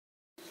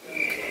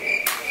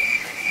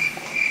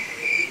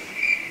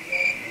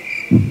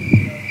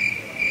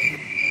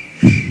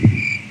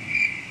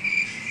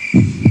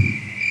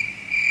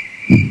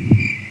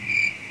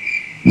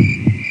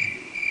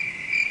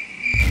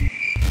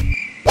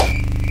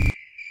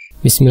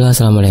Bismillah,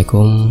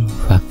 assalamualaikum.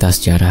 Fakta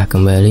Sejarah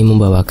kembali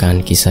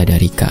membawakan kisah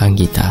dari Kak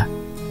Anggita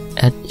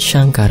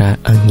 @Shankara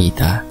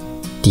Anggita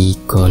di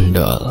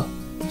Gondhol.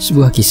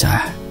 Sebuah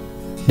kisah.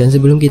 Dan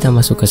sebelum kita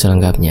masuk ke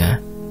selengkapnya,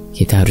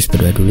 kita harus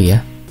berdoa dulu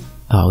ya.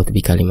 A'udzu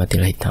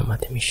bikalimatillahit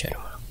tammati min syarri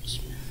ma khalaq.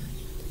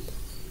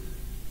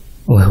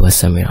 Wa huwas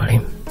samiul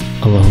alim.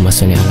 Allahumma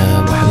shalli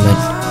ala Muhammad.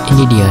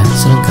 Ini dia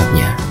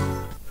selengkapnya.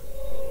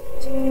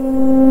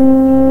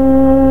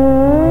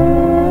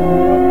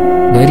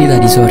 Dari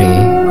tadi sore,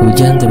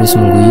 hujan terus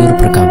mengguyur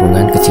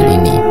perkampungan kecil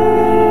ini,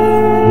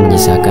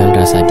 menyisakan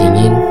rasa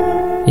dingin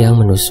yang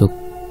menusuk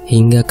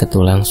hingga ke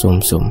tulang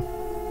sumsum.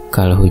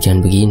 Kalau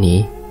hujan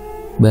begini,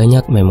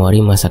 banyak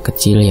memori masa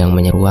kecil yang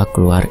menyeruak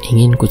keluar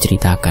ingin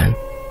kuceritakan.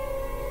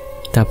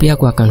 Tapi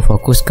aku akan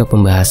fokus ke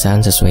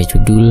pembahasan sesuai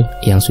judul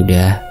yang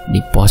sudah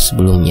dipost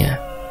sebelumnya,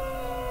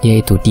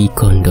 yaitu di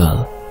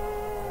Gondhol.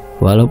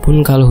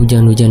 Walaupun kalau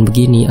hujan-hujan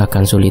begini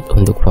akan sulit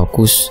untuk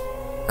fokus,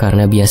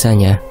 karena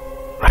biasanya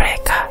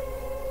mereka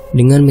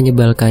dengan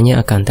menyebalkannya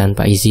akan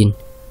tanpa izin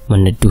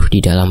meneduh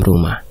di dalam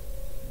rumah.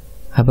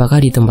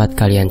 Apakah di tempat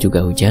kalian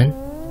juga hujan?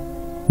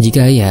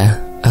 Jika iya,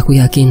 aku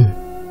yakin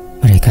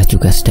mereka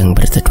juga sedang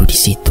berteduh di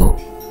situ.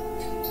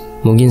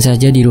 Mungkin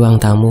saja di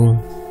ruang tamu,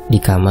 di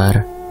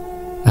kamar,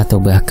 atau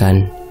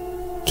bahkan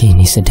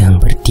kini sedang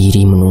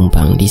berdiri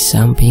menumpang di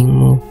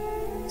sampingmu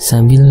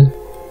sambil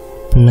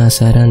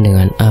penasaran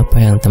dengan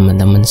apa yang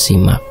teman-teman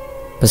simak.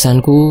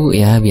 Pesanku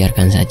ya,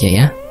 biarkan saja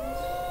ya.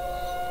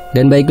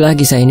 Dan baiklah,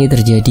 kisah ini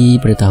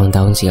terjadi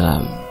bertahun-tahun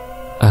silam.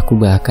 Aku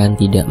bahkan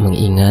tidak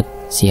mengingat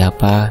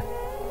siapa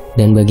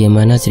dan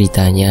bagaimana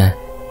ceritanya,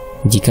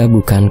 jika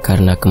bukan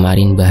karena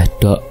kemarin Mbah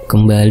Dok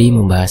kembali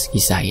membahas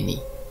kisah ini.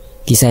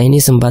 Kisah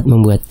ini sempat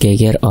membuat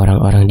geger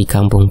orang-orang di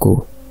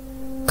kampungku.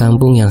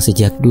 Kampung yang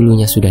sejak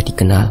dulunya sudah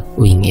dikenal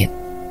wingit.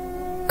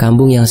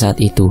 Kampung yang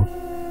saat itu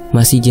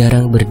masih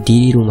jarang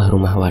berdiri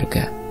rumah-rumah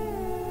warga.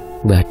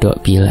 Mbah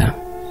Dok bilang,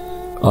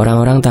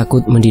 orang-orang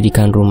takut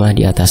mendirikan rumah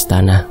di atas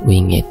tanah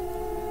wingit.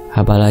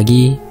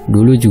 Apalagi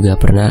dulu juga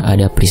pernah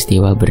ada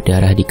peristiwa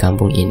berdarah di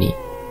kampung ini,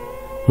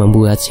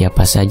 membuat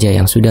siapa saja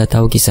yang sudah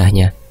tahu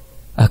kisahnya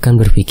akan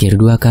berpikir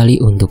dua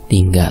kali untuk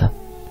tinggal.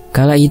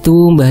 Kala itu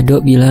Mbah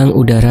Dok bilang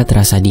udara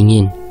terasa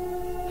dingin.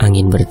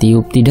 Angin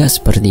bertiup tidak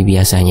seperti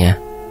biasanya,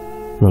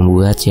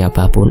 membuat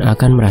siapapun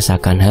akan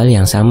merasakan hal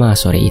yang sama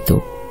sore itu.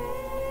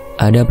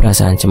 Ada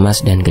perasaan cemas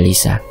dan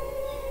gelisah.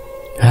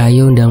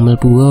 Hayo ndang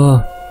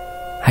mlebu,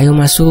 hayo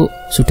masuk,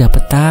 sudah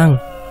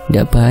petang.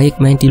 Tidak baik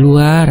main di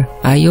luar,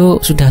 ayo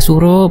sudah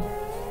surup,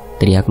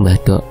 teriak Mbah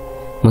Dok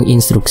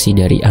menginstruksi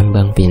dari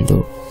ambang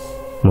pintu,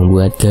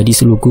 membuat gadis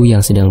lugu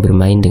yang sedang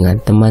bermain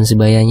dengan teman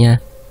sebayanya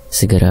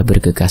segera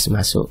bergegas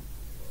masuk.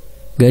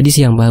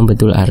 Gadis yang paham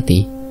betul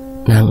arti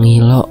nang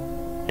ngilok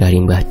dari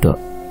Mbah Dok.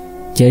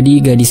 Jadi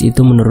gadis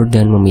itu menurut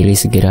dan memilih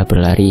segera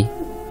berlari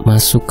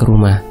masuk ke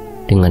rumah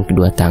dengan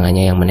kedua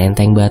tangannya yang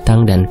menenteng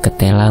batang dan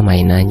ketela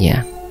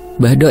mainannya.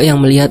 Mbah Dok yang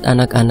melihat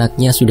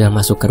anak-anaknya sudah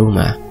masuk ke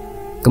rumah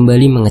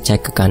kembali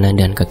mengecek ke kanan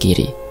dan ke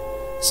kiri,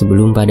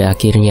 sebelum pada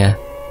akhirnya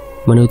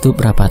menutup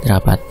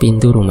rapat-rapat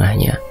pintu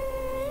rumahnya.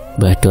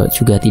 Mbah Dok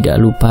juga tidak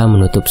lupa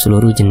menutup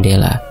seluruh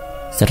jendela,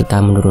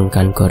 serta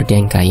menurunkan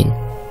gordeng kain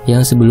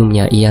yang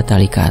sebelumnya ia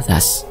tali ke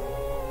atas.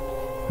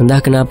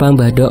 Entah kenapa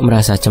Mbah Dok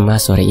merasa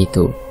cemas sore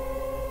itu.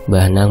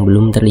 Mbah Nang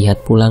belum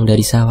terlihat pulang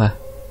dari sawah,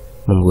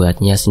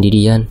 membuatnya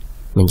sendirian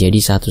menjadi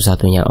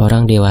satu-satunya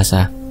orang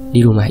dewasa di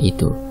rumah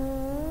itu.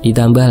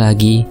 Ditambah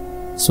lagi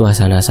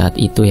suasana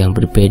saat itu yang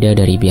berbeda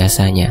dari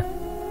biasanya,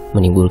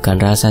 menimbulkan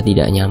rasa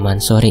tidak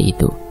nyaman sore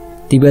itu.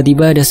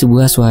 Tiba-tiba ada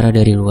sebuah suara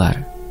dari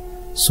luar.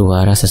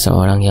 Suara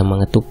seseorang yang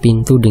mengetuk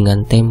pintu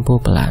dengan tempo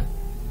pelan.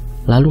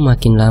 Lalu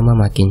makin lama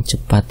makin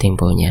cepat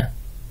temponya.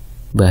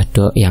 Mbah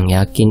Dok yang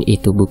yakin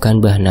itu bukan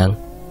Mbah Nang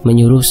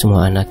menyuruh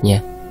semua anaknya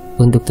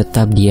untuk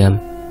tetap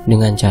diam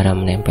dengan cara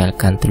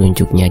menempelkan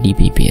telunjuknya di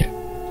bibir.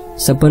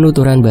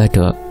 Sepenuturan Mbah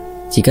Dok,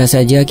 jika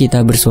saja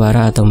kita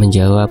bersuara atau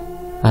menjawab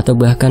atau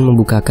bahkan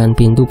membukakan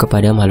pintu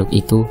kepada makhluk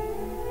itu,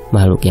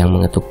 makhluk yang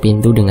mengetuk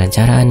pintu dengan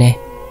cara aneh,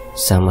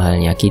 sama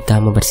halnya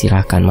kita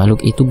mempersilahkan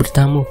makhluk itu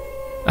bertamu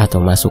atau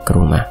masuk ke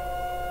rumah.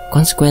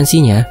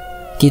 Konsekuensinya,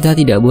 kita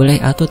tidak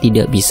boleh atau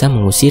tidak bisa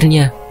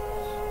mengusirnya.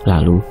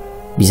 Lalu,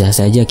 bisa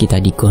saja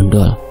kita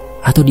digondol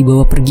atau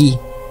dibawa pergi,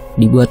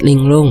 dibuat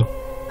linglung,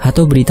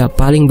 atau berita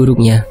paling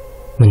buruknya,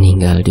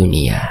 meninggal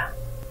dunia.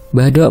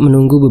 Mbah Dok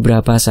menunggu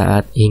beberapa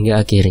saat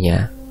hingga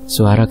akhirnya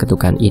suara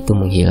ketukan itu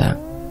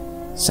menghilang.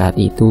 Saat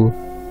itu,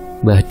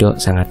 Mbah Dok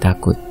sangat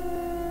takut.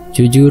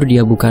 Jujur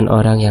dia bukan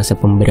orang yang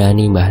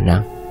sepemberani Mbah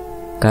Nang,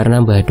 karena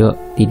Mbah Dok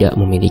tidak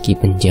memiliki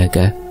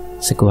penjaga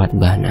sekuat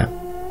Mbah Nang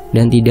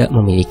dan tidak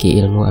memiliki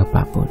ilmu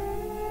apapun.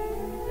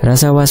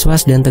 Rasa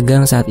was-was dan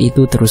tegang saat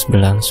itu terus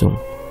berlangsung,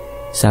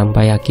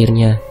 sampai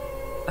akhirnya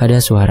ada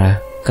suara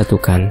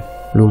ketukan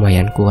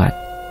lumayan kuat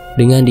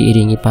dengan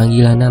diiringi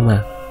panggilan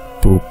nama.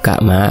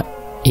 Buka mak,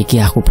 iki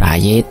aku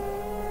prayit.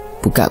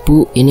 Buka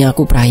bu, ini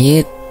aku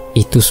prayit.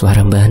 Itu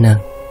suara Mbah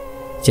Nang.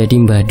 Jadi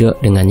Mbah Dok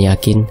dengan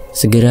yakin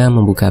segera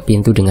membuka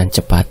pintu dengan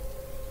cepat.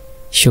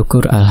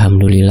 Syukur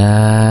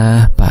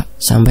alhamdulillah Pak,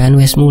 sampean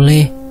wes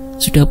mulai.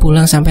 Sudah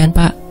pulang sampean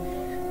Pak,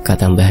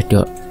 kata Mbah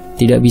Dok,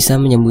 tidak bisa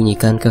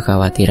menyembunyikan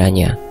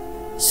kekhawatirannya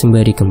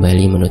sembari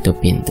kembali menutup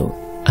pintu.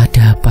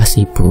 Ada apa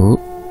sih Bu?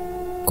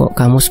 Kok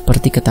kamu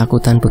seperti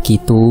ketakutan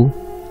begitu?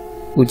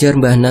 Ujar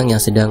Mbah Nang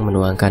yang sedang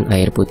menuangkan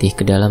air putih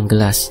ke dalam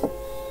gelas.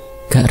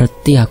 Gak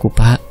reti aku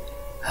Pak,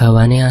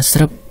 hawanya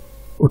asrep,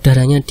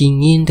 udaranya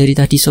dingin dari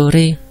tadi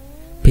sore.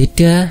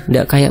 Beda,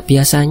 ndak kayak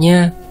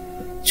biasanya.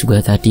 Juga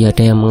tadi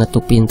ada yang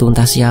mengetuk pintu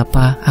entah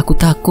siapa, aku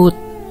takut.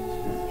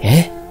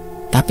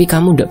 Tapi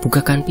kamu ndak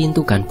bukakan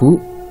pintu kan Bu?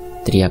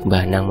 Teriak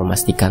Mbah Nang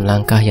memastikan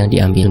langkah yang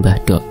diambil Mbah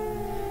Dok.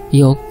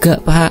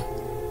 Yoga Pak,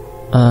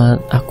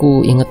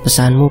 aku ingat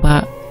pesanmu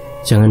Pak,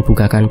 jangan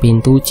bukakan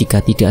pintu jika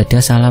tidak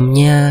ada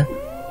salamnya.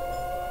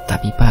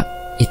 Tapi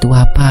Pak, itu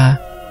apa?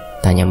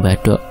 Tanya Mbah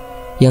Dok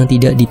yang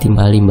tidak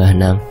ditimpali Mbah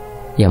Nang,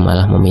 yang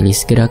malah memilih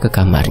segera ke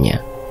kamarnya.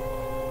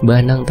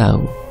 Mbah Nang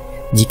tahu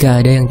jika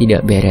ada yang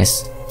tidak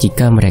beres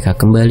jika mereka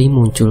kembali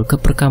muncul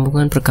ke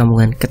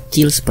perkampungan-perkampungan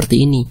kecil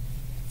seperti ini.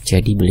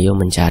 Jadi beliau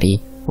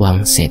mencari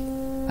wangsit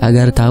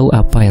agar tahu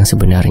apa yang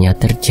sebenarnya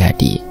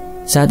terjadi.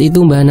 Saat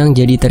itu Mbah Nang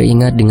jadi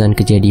teringat dengan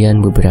kejadian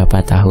beberapa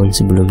tahun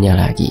sebelumnya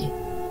lagi.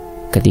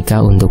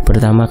 Ketika untuk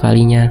pertama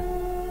kalinya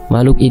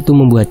makhluk itu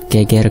membuat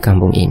geger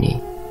kampung ini.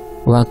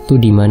 Waktu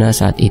dimana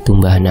saat itu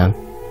Mbah Nang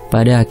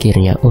pada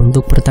akhirnya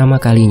untuk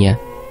pertama kalinya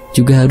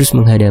juga harus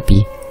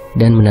menghadapi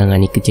dan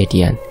menangani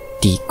kejadian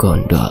di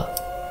Gondhol.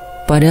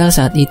 Padahal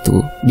saat itu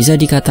bisa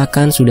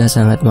dikatakan sudah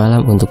sangat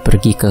malam untuk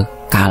pergi ke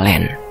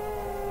kalen.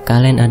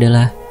 Kalen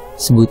adalah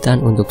sebutan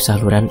untuk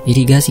saluran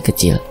irigasi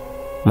kecil.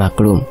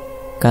 Maklum,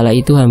 kala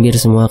itu hampir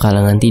semua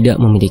kalangan tidak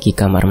memiliki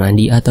kamar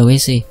mandi atau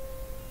WC.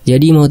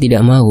 Jadi mau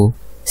tidak mau,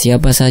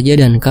 siapa saja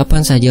dan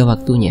kapan saja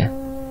waktunya,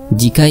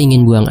 jika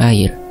ingin buang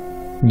air,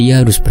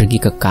 dia harus pergi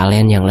ke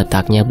kalen yang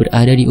letaknya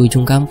berada di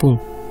ujung kampung,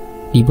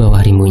 di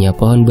bawah rimbunya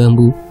pohon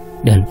bambu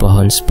dan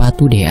pohon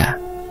sepatu dea.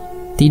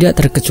 Tidak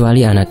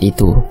terkecuali anak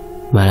itu.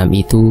 Malam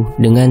itu,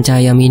 dengan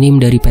cahaya minim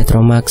dari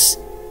Petromax,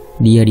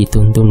 dia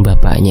dituntun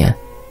bapaknya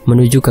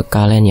menuju ke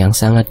kalen yang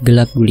sangat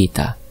gelap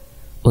gulita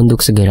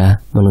untuk segera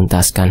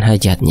menuntaskan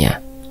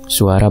hajatnya.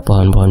 Suara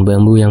pohon-pohon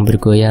bambu yang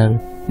bergoyang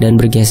dan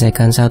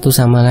bergesekan satu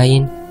sama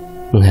lain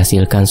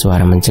menghasilkan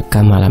suara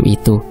mencekam malam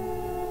itu.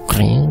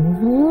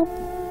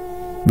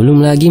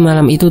 Belum lagi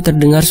malam itu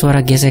terdengar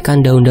suara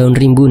gesekan daun-daun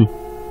rimbun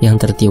yang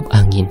tertiup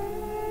angin,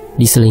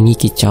 diselingi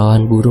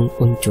kicauan burung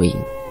uncuing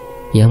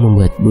yang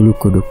membuat bulu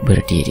kuduk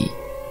berdiri.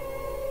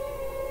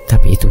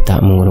 Tapi itu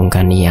tak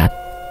mengurungkan niat,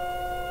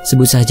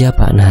 sebut saja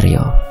Pak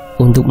Naryo,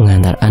 untuk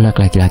mengantar anak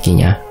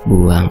laki-lakinya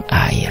buang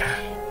air.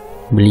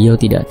 Beliau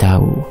tidak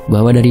tahu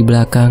bahwa dari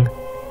belakang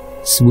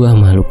sebuah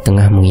makhluk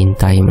tengah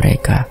mengintai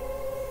mereka.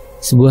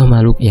 Sebuah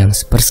makhluk yang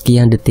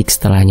sepersekian detik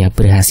setelahnya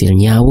berhasil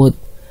nyawut,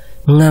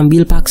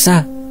 mengambil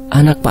paksa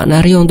anak Pak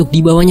Naryo untuk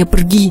dibawanya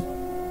pergi.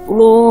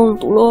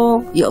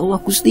 Tolong, ya Allah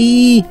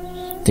Gusti,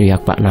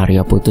 teriak Pak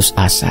Naryo putus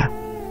asa.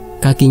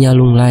 Kakinya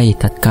lunglai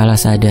tatkala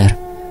sadar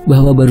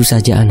bahwa baru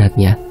saja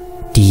anaknya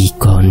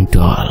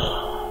digondol.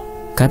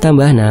 Kata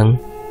Mbah Nang,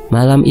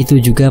 malam itu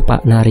juga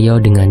Pak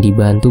Naryo dengan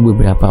dibantu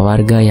beberapa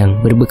warga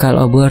yang berbekal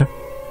obor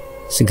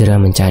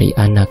segera mencari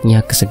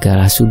anaknya ke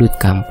segala sudut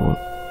kampung.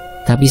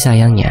 Tapi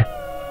sayangnya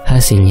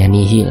hasilnya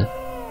nihil.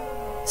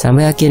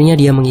 Sampai akhirnya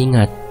dia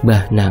mengingat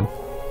Mbah Nang.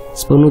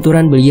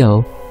 Sepenuturan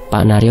beliau,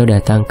 Pak Naryo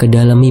datang ke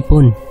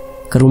dalamipun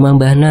ke rumah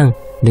Mbah Nang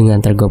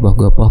dengan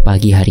tergopoh-gopoh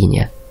pagi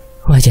harinya.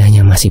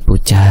 Wajahnya masih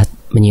pucat,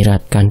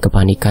 menyiratkan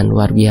kepanikan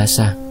luar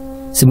biasa.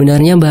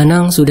 Sebenarnya Mbah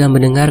Nang sudah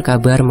mendengar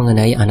kabar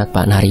mengenai anak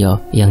Pak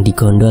Naryo yang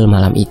digondol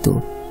malam itu.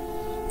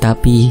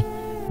 Tapi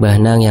Mbah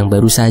Nang yang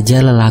baru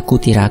saja lelaku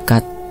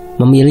tirakat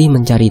memilih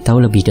mencari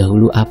tahu lebih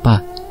dahulu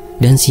apa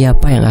dan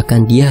siapa yang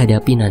akan dia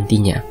hadapi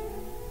nantinya.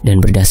 Dan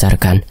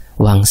berdasarkan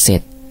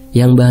wangsit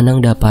yang Mbah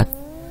Nang dapat,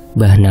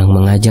 Mbah Nang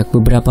mengajak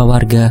beberapa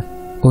warga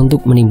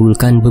untuk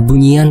menimbulkan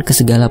bebunyian ke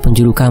segala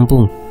penjuru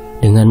kampung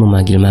dengan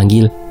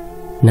memanggil-manggil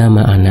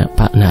nama anak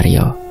Pak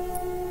Naryo.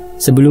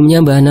 Sebelumnya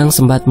Mbah Nang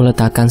sempat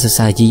meletakkan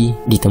sesaji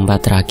di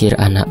tempat terakhir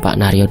anak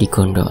Pak Naryo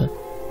digondol.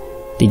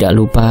 Tidak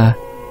lupa,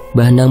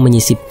 Mbah Nang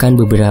menyisipkan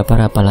beberapa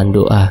rapalan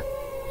doa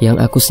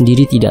yang aku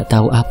sendiri tidak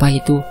tahu apa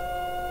itu,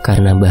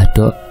 karena Mbah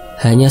Dok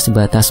hanya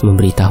sebatas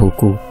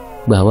memberitahuku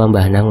bahwa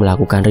Mbah Nang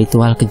melakukan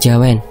ritual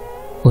kejawen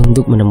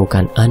untuk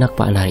menemukan anak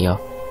Pak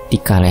Naryo di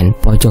kalen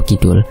pojok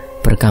kidul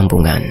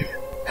perkampungan.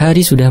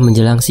 Hari sudah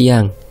menjelang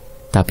siang,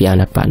 tapi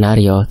anak Pak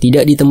Naryo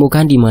tidak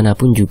ditemukan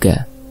dimanapun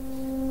juga.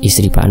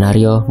 Istri Pak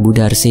Naryo, Bu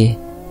Darse,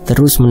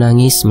 terus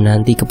menangis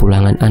menanti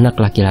kepulangan anak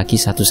laki-laki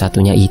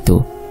satu-satunya itu.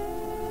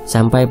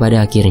 Sampai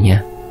pada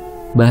akhirnya,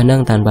 Mbah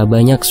Nang tanpa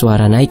banyak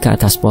suara naik ke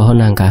atas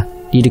pohon nangka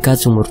di dekat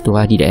sumur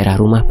tua di daerah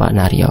rumah Pak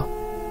Naryo.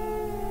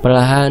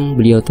 Perlahan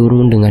beliau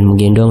turun dengan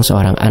menggendong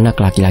seorang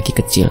anak laki-laki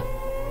kecil,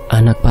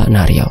 anak Pak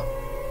Naryo.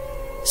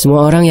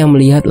 Semua orang yang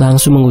melihat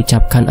langsung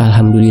mengucapkan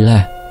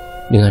alhamdulillah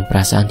dengan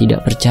perasaan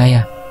tidak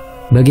percaya.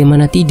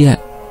 Bagaimana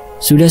tidak?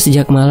 Sudah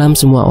sejak malam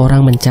semua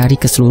orang mencari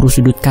ke seluruh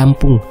sudut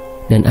kampung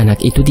dan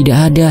anak itu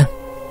tidak ada.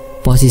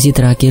 Posisi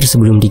terakhir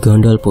sebelum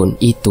digondol pun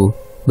itu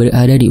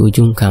berada di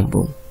ujung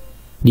kampung.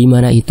 di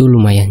mana itu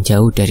lumayan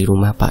jauh dari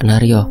rumah Pak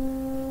Naryo.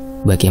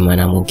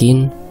 Bagaimana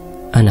mungkin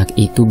anak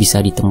itu bisa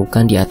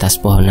ditemukan di atas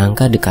pohon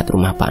nangka dekat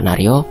rumah Pak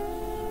Naryo?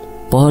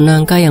 Pohon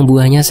nangka yang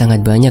buahnya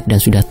sangat banyak dan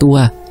sudah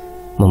tua,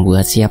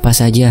 membuat siapa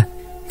saja,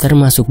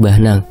 termasuk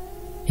Bahnang,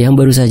 yang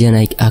baru saja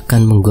naik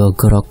akan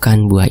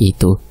menggogorokkan buah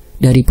itu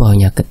dari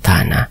pohonnya ke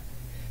tanah.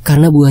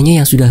 Karena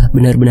buahnya yang sudah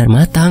benar-benar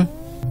matang.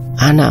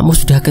 Anakmu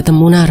sudah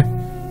ketemu, Nar.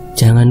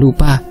 Jangan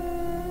lupa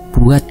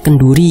buat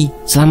kenduri,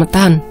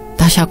 selamatan,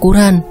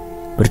 tasyakuran,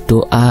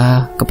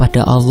 berdoa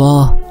kepada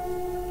Allah,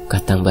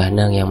 kata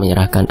Bahnang yang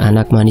menyerahkan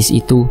anak manis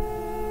itu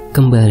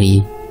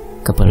kembali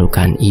ke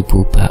pelukan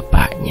ibu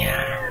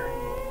bapaknya.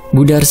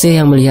 Bu Darse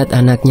yang melihat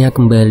anaknya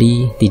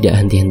kembali tidak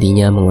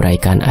henti-hentinya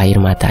menguraikan air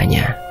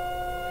matanya.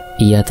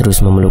 Ia terus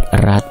memeluk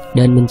erat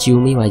dan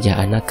menciumi wajah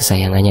anak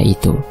kesayangannya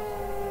itu.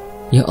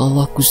 Ya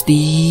Allah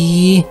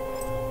Gusti,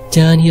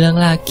 jangan hilang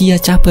lagi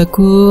ya Cah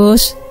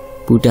Bagus.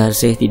 Bu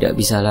Darse tidak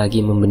bisa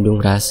lagi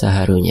membendung rasa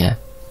harunya.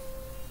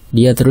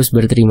 Dia terus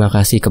berterima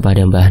kasih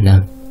kepada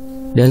Bahnang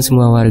dan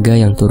semua warga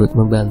yang turut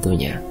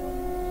membantunya.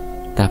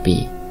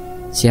 Tapi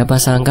siapa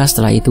sangka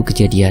setelah itu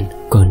kejadian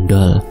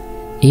gondol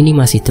ini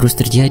masih terus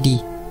terjadi.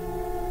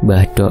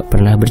 Mbah Dok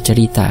pernah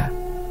bercerita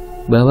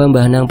bahwa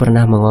Bahnang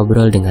pernah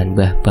mengobrol dengan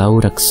Mbah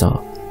Bau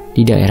Rekso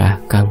di daerah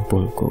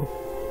kampungku.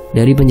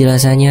 Dari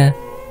penjelasannya,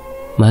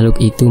 makhluk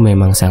itu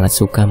memang sangat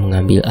suka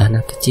mengambil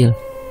anak kecil,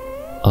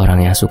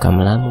 orang yang suka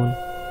melamun,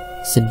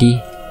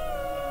 sedih,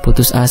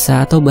 putus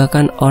asa, atau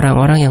bahkan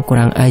orang-orang yang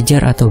kurang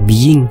ajar atau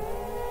biing.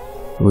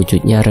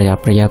 Wujudnya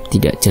reyap-reyap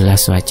tidak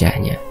jelas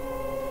wajahnya.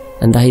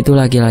 Entah itu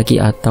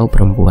laki-laki atau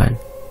perempuan,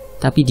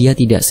 tapi dia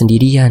tidak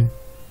sendirian.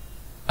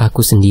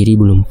 Aku sendiri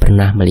belum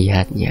pernah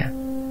melihatnya,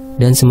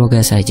 dan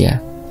semoga saja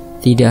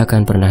tidak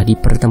akan pernah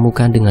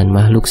dipertemukan dengan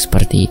makhluk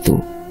seperti itu.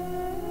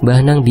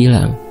 Bahnang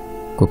bilang,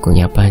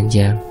 kukunya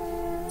panjang,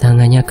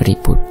 tangannya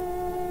keriput.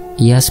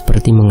 Ia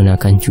seperti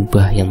mengenakan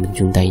jubah yang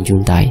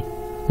menjuntai-juntai,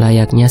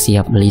 layaknya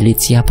siap melilit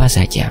siapa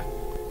saja.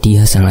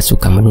 Dia sangat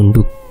suka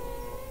menunduk.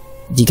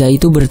 Jika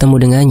itu bertemu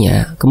dengannya,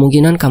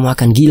 kemungkinan kamu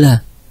akan gila,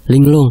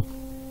 linglung,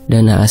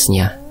 dan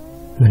naasnya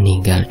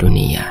meninggal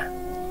dunia.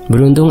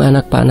 Beruntung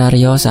anak Pak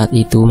Naryo saat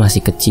itu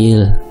masih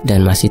kecil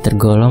dan masih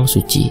tergolong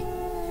suci.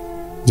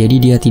 Jadi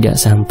dia tidak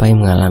sampai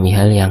mengalami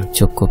hal yang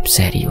cukup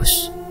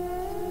serius.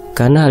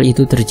 Karena hal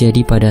itu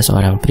terjadi pada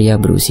seorang pria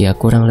berusia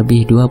kurang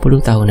lebih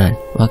 20 tahunan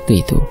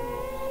waktu itu.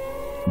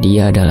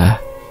 Dia adalah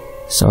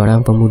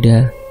seorang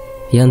pemuda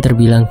yang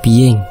terbilang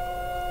pieng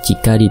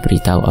jika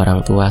diberitahu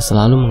orang tua,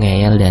 selalu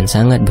mengeyel dan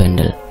sangat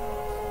bandel.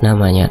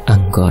 Namanya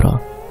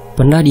Anggoro.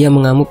 Pernah dia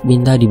mengamuk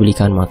minta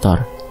dibelikan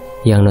motor,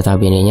 yang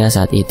notabene-nya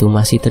saat itu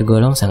masih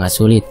tergolong sangat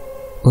sulit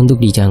untuk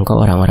dijangkau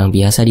orang-orang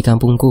biasa di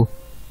kampungku.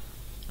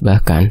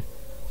 Bahkan,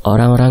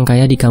 orang-orang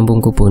kaya di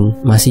kampungku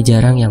pun masih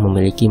jarang yang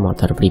memiliki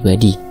motor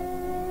pribadi.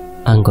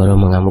 Anggoro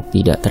mengamuk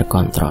tidak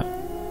terkontrol.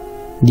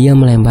 Dia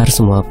melempar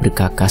semua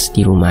berkakas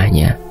di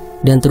rumahnya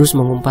dan terus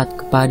mengumpat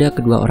kepada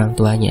kedua orang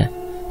tuanya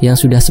yang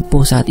sudah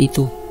sepuh saat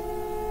itu.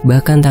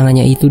 Bahkan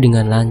tangannya itu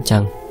dengan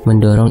lancang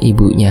mendorong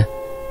ibunya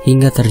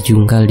hingga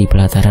terjungkal di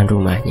pelataran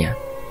rumahnya.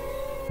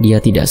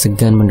 Dia tidak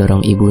segan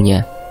mendorong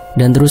ibunya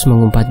dan terus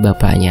mengumpat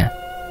bapaknya.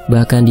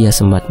 Bahkan dia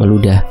sempat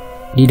meludah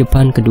di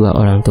depan kedua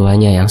orang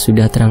tuanya yang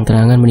sudah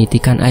terang-terangan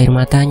menitikan air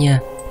matanya.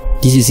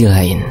 Di sisi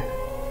lain,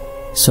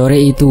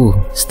 sore itu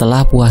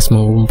setelah puas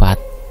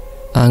mengumpat,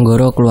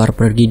 Anggoro keluar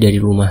pergi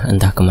dari rumah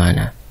entah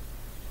kemana.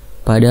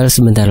 Padahal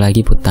sebentar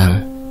lagi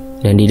petang,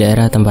 dan di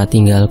daerah tempat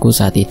tinggalku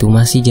saat itu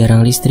masih jarang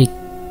listrik.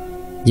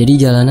 Jadi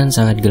jalanan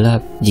sangat gelap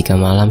jika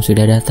malam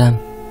sudah datang.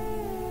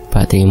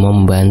 Pak Trimo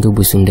membantu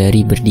Bu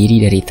Sundari berdiri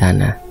dari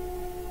tanah.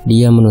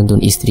 Dia menuntun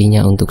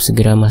istrinya untuk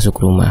segera masuk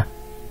rumah,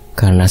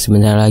 karena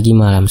sebentar lagi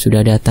malam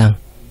sudah datang.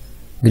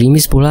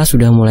 Gerimis pula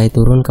sudah mulai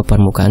turun ke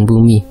permukaan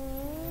bumi.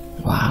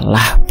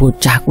 Walah,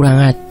 bocah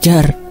kurang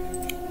ajar.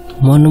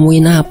 Mau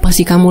nemuin apa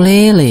sih kamu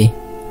lele?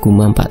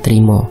 Gumam Pak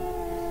Trimo,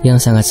 yang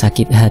sangat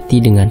sakit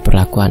hati dengan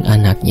perlakuan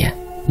anaknya.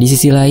 Di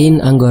sisi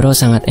lain, Anggoro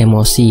sangat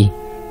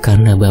emosi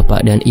karena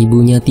bapak dan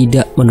ibunya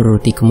tidak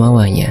menuruti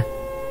kemauannya.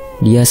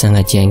 Dia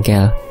sangat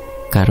jengkel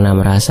karena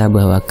merasa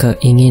bahwa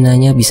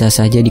keinginannya bisa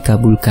saja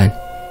dikabulkan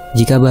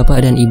jika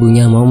bapak dan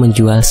ibunya mau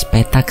menjual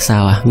sepetak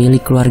sawah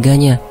milik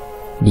keluarganya.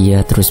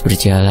 Dia terus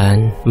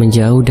berjalan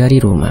menjauh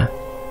dari rumah.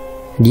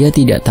 Dia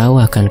tidak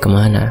tahu akan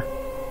kemana,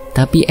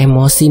 tapi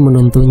emosi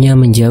menuntunnya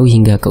menjauh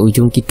hingga ke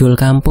ujung kidul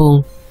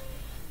kampung.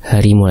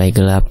 Hari mulai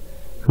gelap,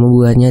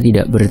 membuatnya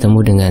tidak bertemu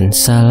dengan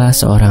salah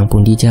seorang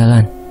pun di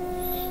jalan.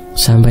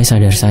 Sampai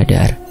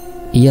sadar-sadar,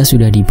 ia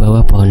sudah di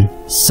bawah pohon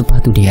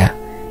sepatu dia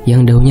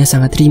yang daunnya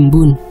sangat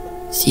rimbun.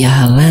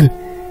 Sialan,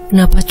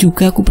 kenapa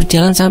juga aku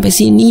berjalan sampai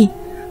sini?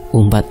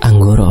 Umpat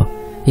Anggoro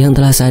yang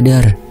telah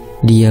sadar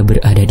dia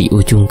berada di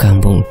ujung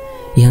kampung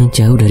yang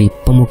jauh dari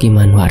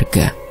pemukiman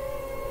warga.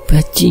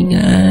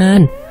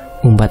 Bajingan,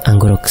 umpat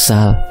Anggoro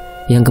kesal,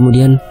 yang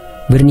kemudian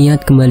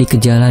berniat kembali ke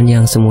jalan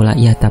yang semula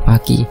ia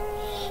tapaki.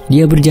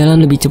 Dia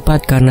berjalan lebih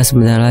cepat karena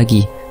sebentar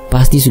lagi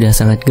pasti sudah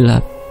sangat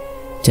gelap.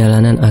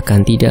 Jalanan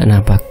akan tidak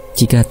nampak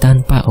jika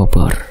tanpa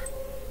obor.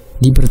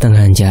 Di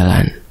pertengahan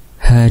jalan,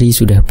 hari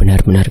sudah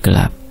benar-benar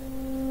gelap.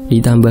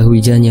 Ditambah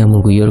hujan yang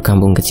mengguyur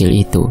kampung kecil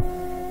itu,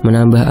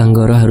 menambah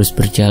Anggoro harus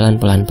berjalan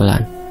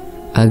pelan-pelan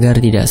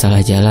agar tidak salah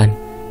jalan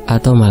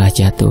atau malah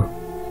jatuh.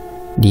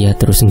 Dia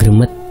terus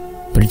ngremet,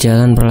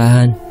 berjalan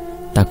perlahan,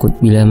 takut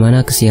bila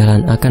mana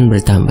kesialan akan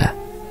bertambah.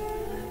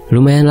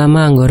 Lumayan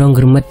lama Anggoro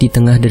ngremet di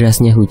tengah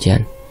derasnya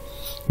hujan.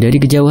 Dari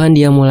kejauhan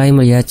dia mulai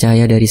melihat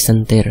cahaya dari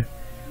sentir,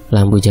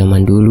 lampu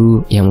zaman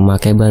dulu yang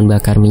memakai bahan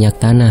bakar minyak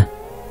tanah.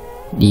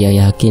 Dia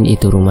yakin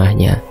itu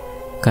rumahnya,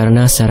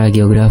 karena secara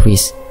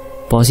geografis,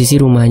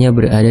 posisi rumahnya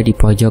berada di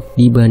pojok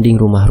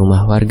dibanding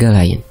rumah-rumah warga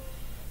lain.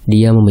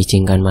 Dia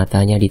memicingkan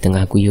matanya di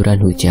tengah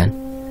guyuran hujan.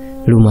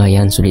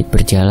 Lumayan sulit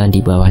berjalan di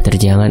bawah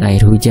terjangan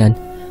air hujan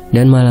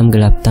dan malam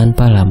gelap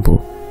tanpa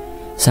lampu.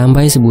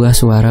 Sampai sebuah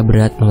suara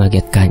berat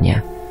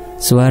mengagetkannya.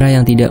 Suara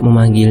yang tidak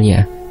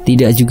memanggilnya,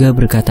 tidak juga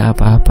berkata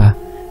apa-apa,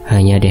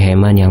 hanya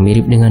deheman yang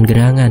mirip dengan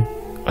gerangan.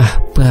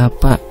 "Ah,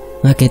 Bapak,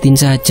 ngagetin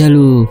saja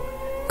lu,"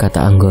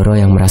 kata Anggoro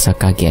yang merasa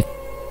kaget,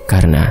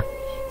 karena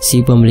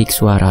si pemilik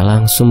suara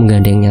langsung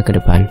menggandengnya ke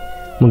depan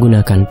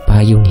menggunakan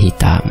payung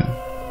hitam.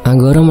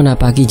 Anggoro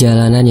menapaki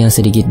jalanan yang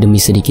sedikit demi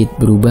sedikit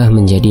berubah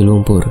menjadi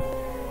lumpur,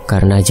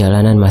 karena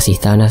jalanan masih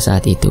tanah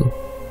saat itu.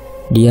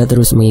 Dia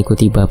terus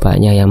mengikuti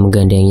bapaknya yang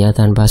menggandengnya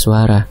tanpa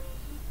suara.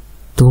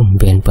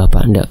 "Tumben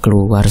bapak ndak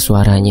keluar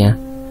suaranya.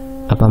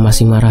 Apa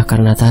masih marah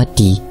karena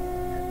tadi?"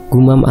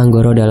 Gumam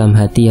Anggoro dalam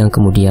hati yang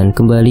kemudian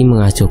kembali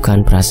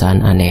mengacuhkan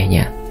perasaan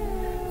anehnya.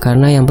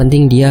 Karena yang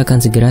penting dia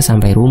akan segera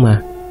sampai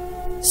rumah.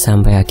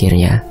 Sampai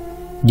akhirnya,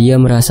 dia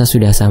merasa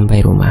sudah sampai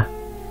rumah.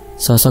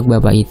 Sosok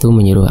bapak itu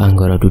menyuruh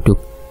Anggoro duduk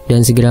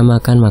dan segera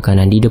makan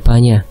makanan di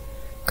depannya,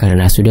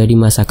 karena sudah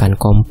dimasakkan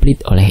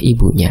komplit oleh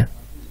ibunya.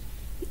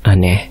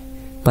 Aneh,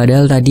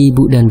 padahal tadi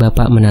ibu dan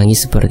bapak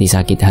menangis seperti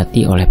sakit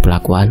hati oleh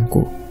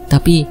pelakuanku.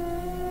 Tapi,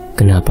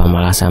 kenapa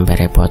malah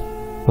sampai repot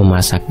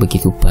memasak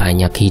begitu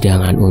banyak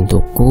hidangan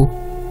untukku?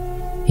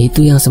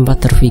 Itu yang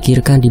sempat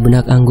terfikirkan di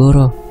benak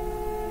Anggoro.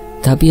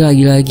 Tapi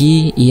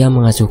lagi-lagi ia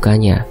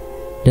mengacuhkannya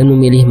dan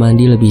memilih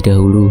mandi lebih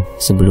dahulu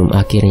sebelum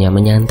akhirnya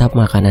menyantap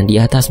makanan di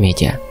atas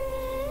meja.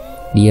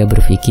 Dia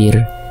berpikir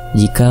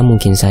jika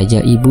mungkin saja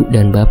ibu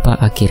dan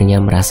bapak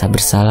akhirnya merasa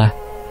bersalah,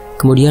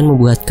 kemudian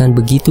membuatkan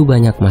begitu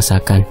banyak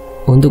masakan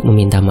untuk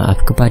meminta maaf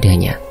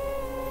kepadanya.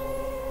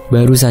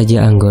 Baru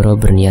saja Anggoro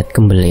berniat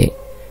kembali,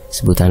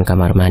 sebutan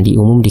kamar mandi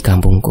umum di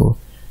kampungku.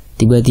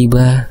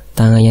 Tiba-tiba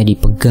tangannya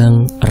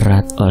dipegang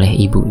erat oleh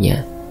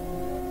ibunya.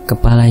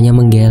 Kepalanya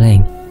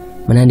menggeleng,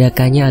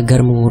 menandakannya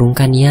agar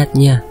mengurungkan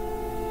niatnya.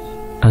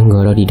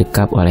 Anggoro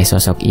didekap oleh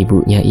sosok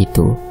ibunya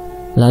itu.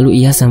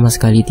 Lalu ia sama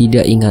sekali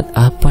tidak ingat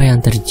apa yang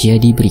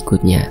terjadi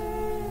berikutnya.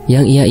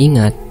 Yang ia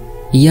ingat,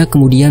 ia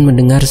kemudian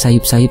mendengar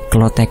sayup-sayup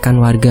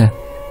kelotekan warga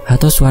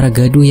atau suara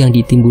gaduh yang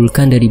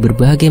ditimbulkan dari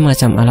berbagai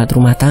macam alat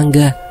rumah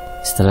tangga.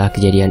 Setelah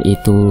kejadian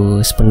itu,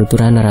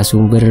 sepenuturan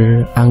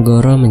narasumber,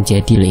 Anggoro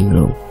menjadi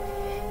linglung.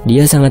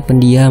 Dia sangat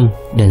pendiam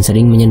dan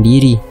sering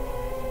menyendiri.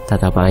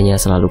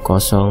 Tatapannya selalu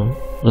kosong,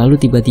 lalu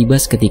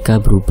tiba-tiba seketika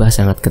berubah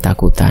sangat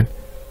ketakutan.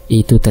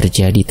 Itu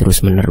terjadi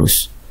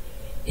terus-menerus.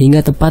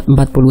 Hingga tepat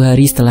 40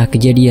 hari setelah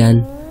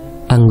kejadian,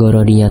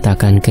 Anggoro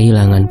dinyatakan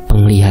kehilangan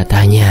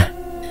penglihatannya.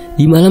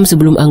 Di malam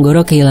sebelum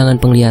Anggoro kehilangan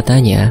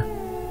penglihatannya,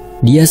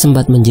 dia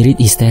sempat menjerit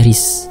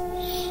histeris.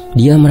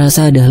 Dia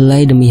merasa ada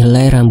helai demi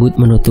helai rambut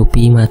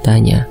menutupi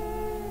matanya.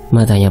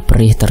 Matanya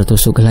perih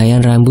tertusuk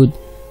helaian rambut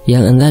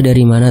yang entah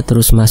dari mana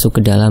terus masuk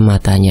ke dalam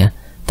matanya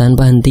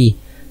tanpa henti,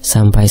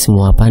 sampai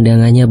semua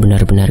pandangannya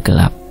benar-benar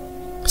gelap.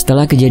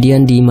 Setelah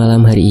kejadian di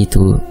malam hari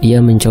itu,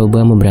 ia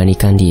mencoba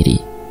memberanikan diri.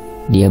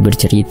 Dia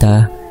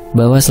bercerita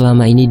bahwa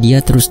selama ini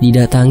dia terus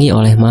didatangi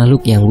oleh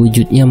makhluk yang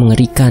wujudnya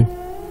mengerikan.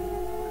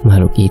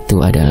 Makhluk itu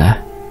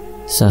adalah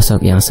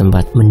sosok yang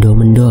sempat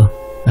mendo-mendo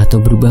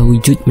atau berubah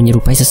wujud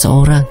menyerupai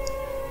seseorang,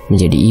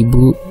 menjadi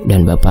ibu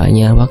dan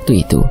bapaknya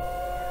waktu itu.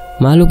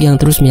 Makhluk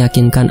yang terus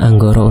meyakinkan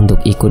Anggoro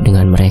untuk ikut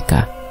dengan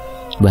mereka.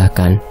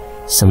 Bahkan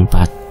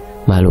sempat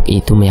makhluk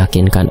itu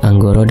meyakinkan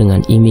Anggoro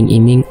dengan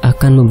iming-iming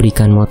akan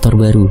memberikan motor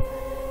baru,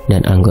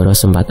 dan Anggoro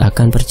sempat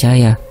akan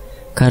percaya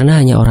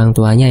karena hanya orang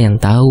tuanya yang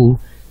tahu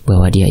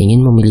bahwa dia ingin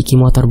memiliki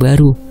motor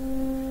baru.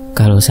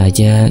 Kalau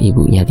saja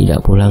ibunya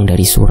tidak pulang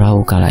dari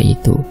surau kala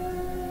itu,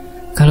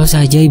 kalau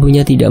saja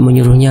ibunya tidak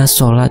menyuruhnya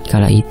sholat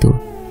kala itu,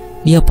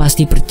 dia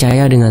pasti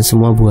percaya dengan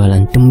semua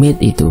bualan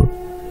demit itu.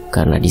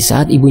 Karena di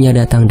saat ibunya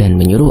datang dan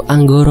menyuruh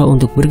Anggoro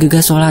untuk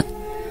bergegas sholat,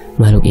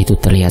 makhluk itu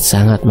terlihat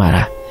sangat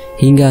marah,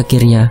 hingga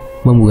akhirnya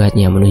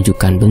membuatnya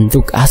menunjukkan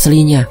bentuk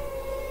aslinya.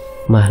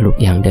 Makhluk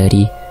yang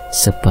dari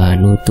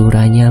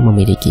sepenuturannya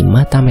memiliki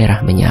mata merah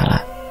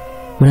menyala,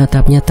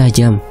 menatapnya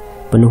tajam,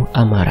 penuh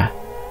amarah,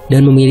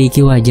 dan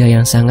memiliki wajah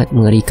yang sangat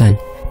mengerikan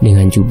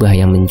dengan jubah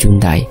yang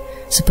menjuntai,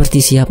 seperti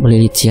siap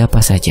melilit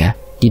siapa saja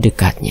di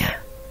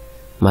dekatnya.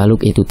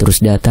 Makhluk itu terus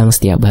datang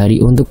setiap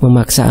hari untuk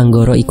memaksa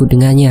Anggoro ikut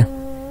dengannya.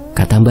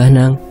 Kata Mbah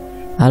Nang,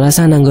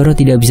 alasan Anggoro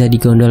tidak bisa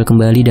digondol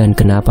kembali dan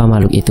kenapa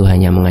makhluk itu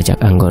hanya mengajak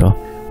Anggoro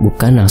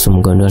bukan langsung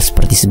menggondol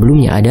seperti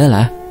sebelumnya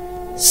adalah,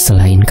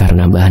 selain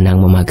karena Mbah Nang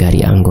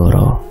memagari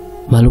Anggoro,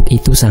 Makhluk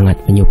itu sangat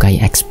menyukai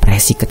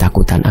ekspresi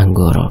ketakutan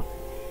Anggoro.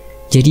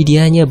 Jadi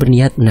dia hanya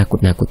berniat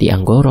menakut-nakuti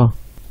Anggoro.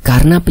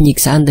 Karena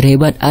penyiksaan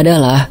terhebat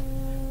adalah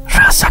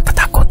rasa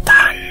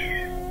ketakutan.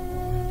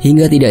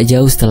 Hingga tidak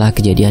jauh setelah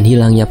kejadian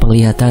hilangnya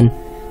penglihatan,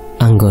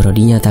 Anggoro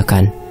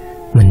dinyatakan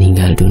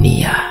meninggal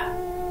dunia.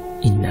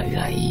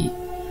 Innalillahi.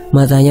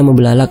 Matanya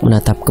membelalak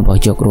menatap ke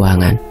pojok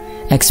ruangan.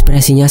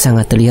 Ekspresinya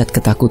sangat terlihat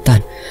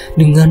ketakutan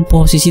dengan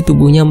posisi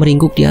tubuhnya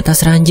meringkuk di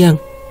atas ranjang.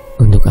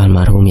 Untuk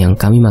almarhum yang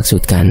kami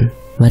maksudkan,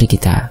 mari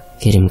kita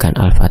kirimkan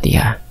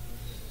Al-Fatihah.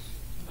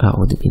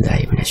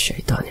 A'udzubillahi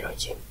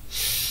minasyaitonirrajim.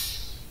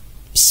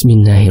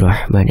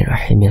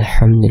 Bismillahirrahmanirrahim.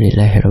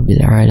 Alhamdulillahirabbil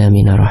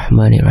alamin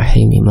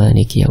arrahmanirrahim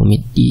maliki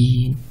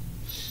yaumiddin.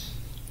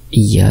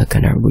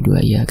 Iyyaka na'budu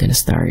wa iyyaka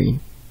nasta'in.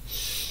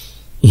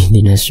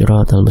 Ihdinas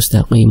siratal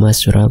mustaqim,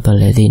 siratal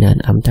ladzina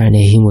an'amta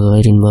 'alaihim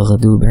ghairil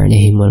maghdubi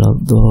 'alaihim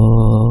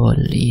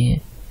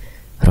waladdallin.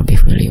 Rabbi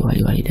ighfirli wa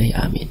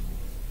liwalidayya amin.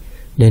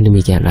 Dan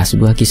demikianlah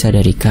sebuah kisah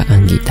dari Kak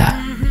Anggita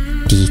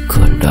di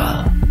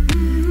Gondhol.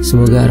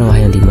 Semoga arwah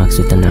yang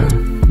dimaksud tenang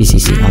di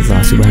sisi Allah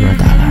Subhanahu wa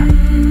Ta'ala.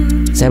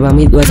 Saya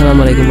pamit.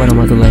 Wassalamualaikum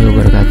warahmatullahi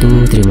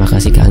wabarakatuh. Terima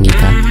kasih Kak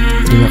Anggita.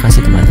 Terima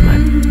kasih teman-teman.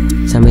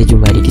 Sampai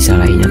jumpa di kisah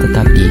lainnya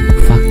tetap di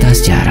Fakta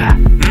Sejarah.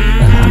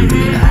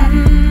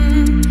 Alhamdulillah.